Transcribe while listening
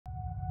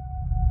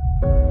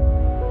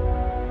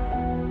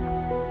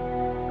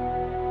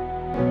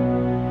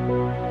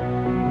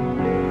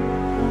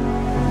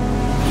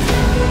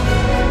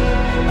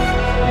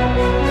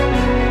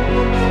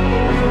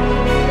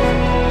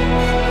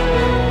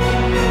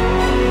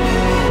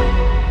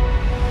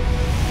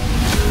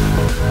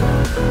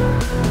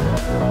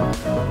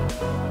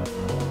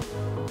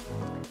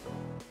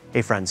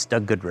Hey friends,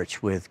 Doug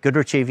Goodrich with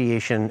Goodrich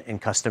Aviation and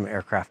Custom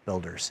Aircraft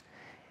Builders.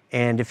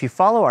 And if you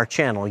follow our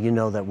channel, you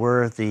know that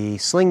we're the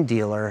sling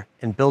dealer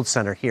and build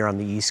center here on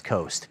the East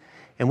Coast.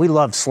 And we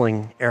love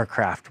sling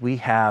aircraft. We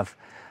have,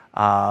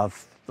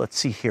 let's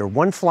see here,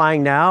 one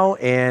flying now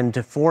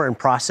and 4 in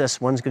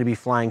process. One's going to be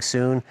flying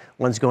soon.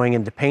 One's going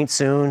into paint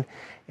soon.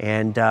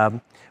 And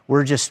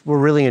we're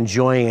really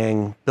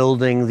enjoying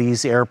building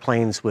these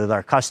airplanes with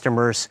our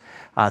customers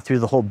through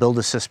the whole Build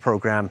Assist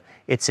program.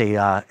 It's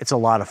a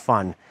lot of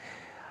fun.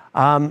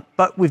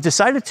 But we've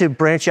decided to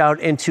branch out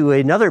into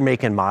another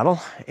make and model,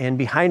 and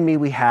behind me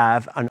we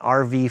have an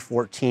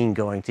RV14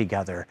 going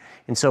together.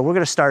 And so we're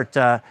going to start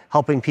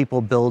helping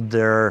people build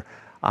their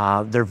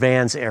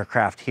Vans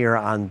aircraft here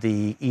on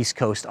the East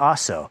Coast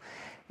also.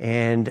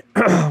 And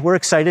we're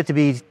excited to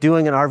be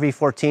doing an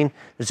RV14.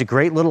 It's a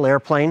great little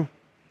airplane,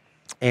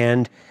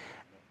 and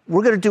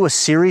we're going to do a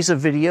series of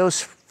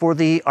videos for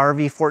the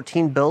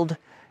RV14 build.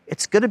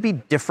 It's going to be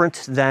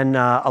different than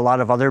a lot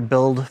of other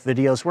build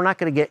videos. We're not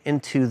going to get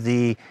into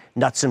the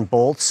nuts and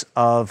bolts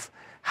of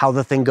how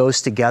the thing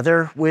goes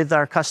together with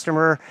our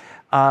customer.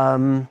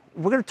 We're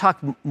going to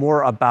talk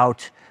more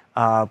about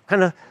kind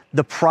of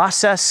the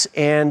process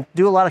and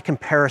do a lot of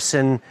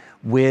comparison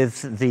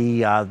with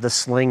the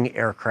Sling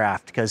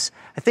aircraft, because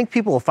I think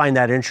people will find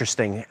that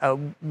interesting.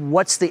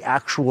 What's the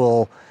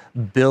actual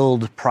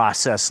build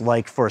process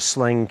like for a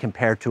Sling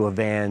compared to a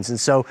Vans? And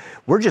so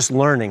we're just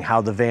learning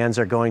how the Vans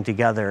are going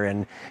together.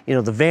 And you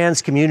know, the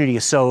Vans community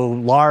is so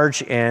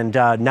large and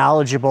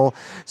knowledgeable,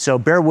 so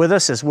bear with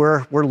us as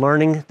we're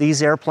learning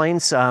these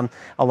airplanes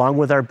along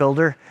with our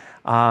builder.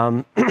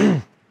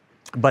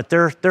 But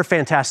they're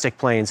fantastic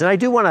planes. And I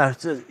do want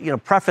to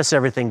preface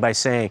everything by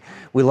saying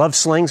we love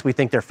Slings. We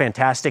think they're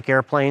fantastic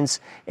airplanes,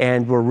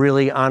 and we're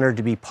really honored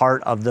to be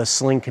part of the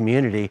Sling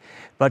community.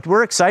 But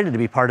we're excited to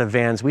be part of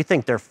Vans. We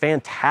think they're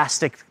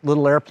fantastic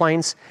little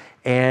airplanes,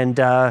 and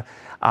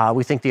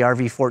we think the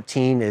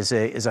RV14 is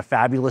a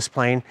fabulous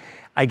plane.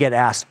 I get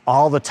asked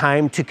all the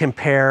time to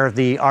compare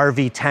the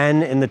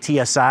RV10 and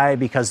the TSI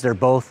because they're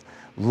both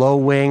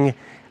low-wing,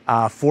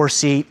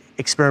 4-seat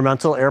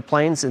experimental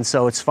airplanes, and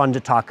so it's fun to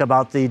talk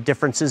about the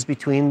differences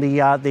between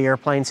the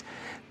airplanes.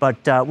 But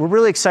we're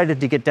really excited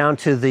to get down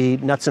to the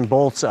nuts and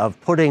bolts of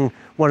putting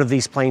one of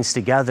these planes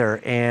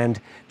together and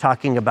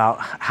talking about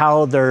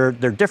how they're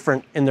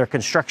different in their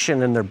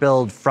construction and their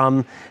build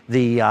from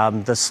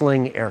the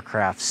Sling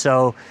aircraft.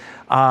 So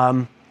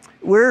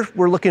we're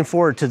looking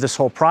forward to this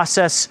whole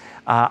process.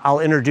 I'll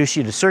introduce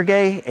you to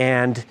Sergey,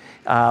 and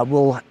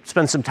we'll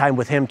spend some time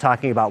with him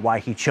talking about why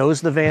he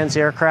chose the Vans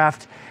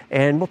aircraft.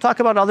 And we'll talk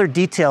about other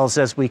details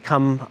as we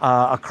come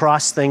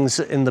across things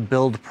in the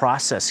build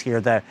process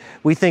here that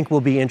we think will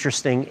be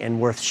interesting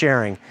and worth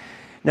sharing.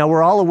 Now,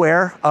 we're all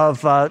aware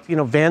of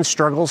Vans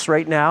struggles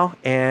right now,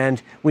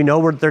 and we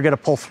know they're going to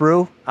pull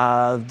through,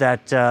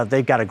 that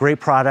they've got a great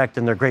product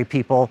and they're great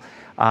people.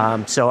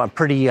 So I'm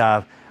pretty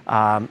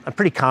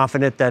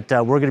confident that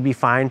we're going to be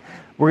fine.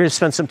 We're going to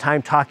spend some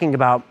time talking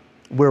about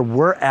where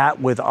we're at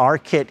with our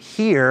kit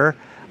here,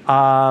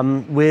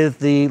 with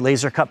the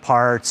laser cut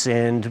parts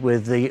and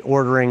with the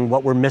ordering,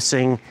 what we're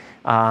missing,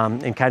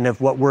 and kind of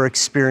what we're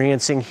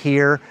experiencing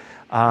here.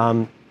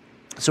 So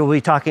we'll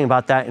be talking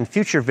about that in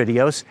future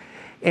videos.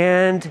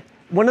 And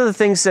one of the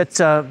things that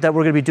we're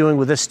going to be doing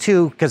with this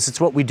too, because it's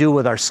what we do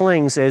with our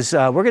Slings, is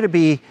we're going to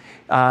be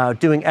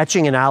doing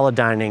etching and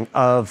allodyning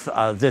of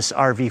this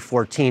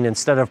RV14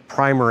 instead of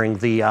primering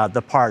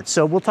the parts.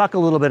 So we'll talk a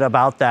little bit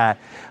about that.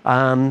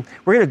 We're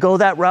going to go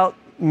that route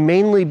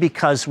mainly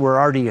because we're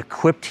already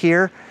equipped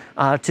here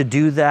to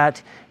do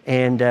that.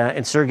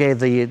 And Sergey,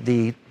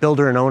 the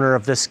builder and owner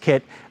of this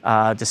kit,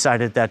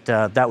 decided that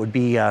that would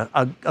be a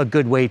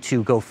good way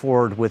to go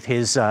forward with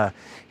his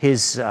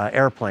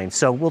airplane.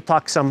 So we'll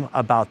talk some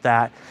about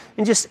that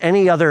and just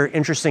any other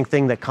interesting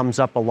thing that comes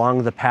up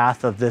along the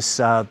path of this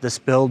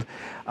build.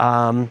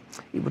 We'll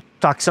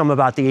talk some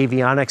about the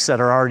avionics that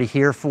are already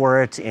here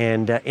for it,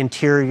 and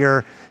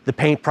interior, the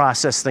paint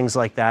process, things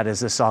like that as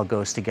this all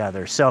goes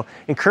together. So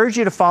encourage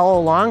you to follow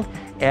along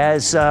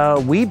as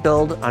we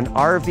build an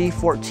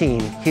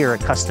RV14 here at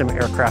Custom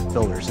Aircraft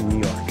Builders in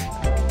New York.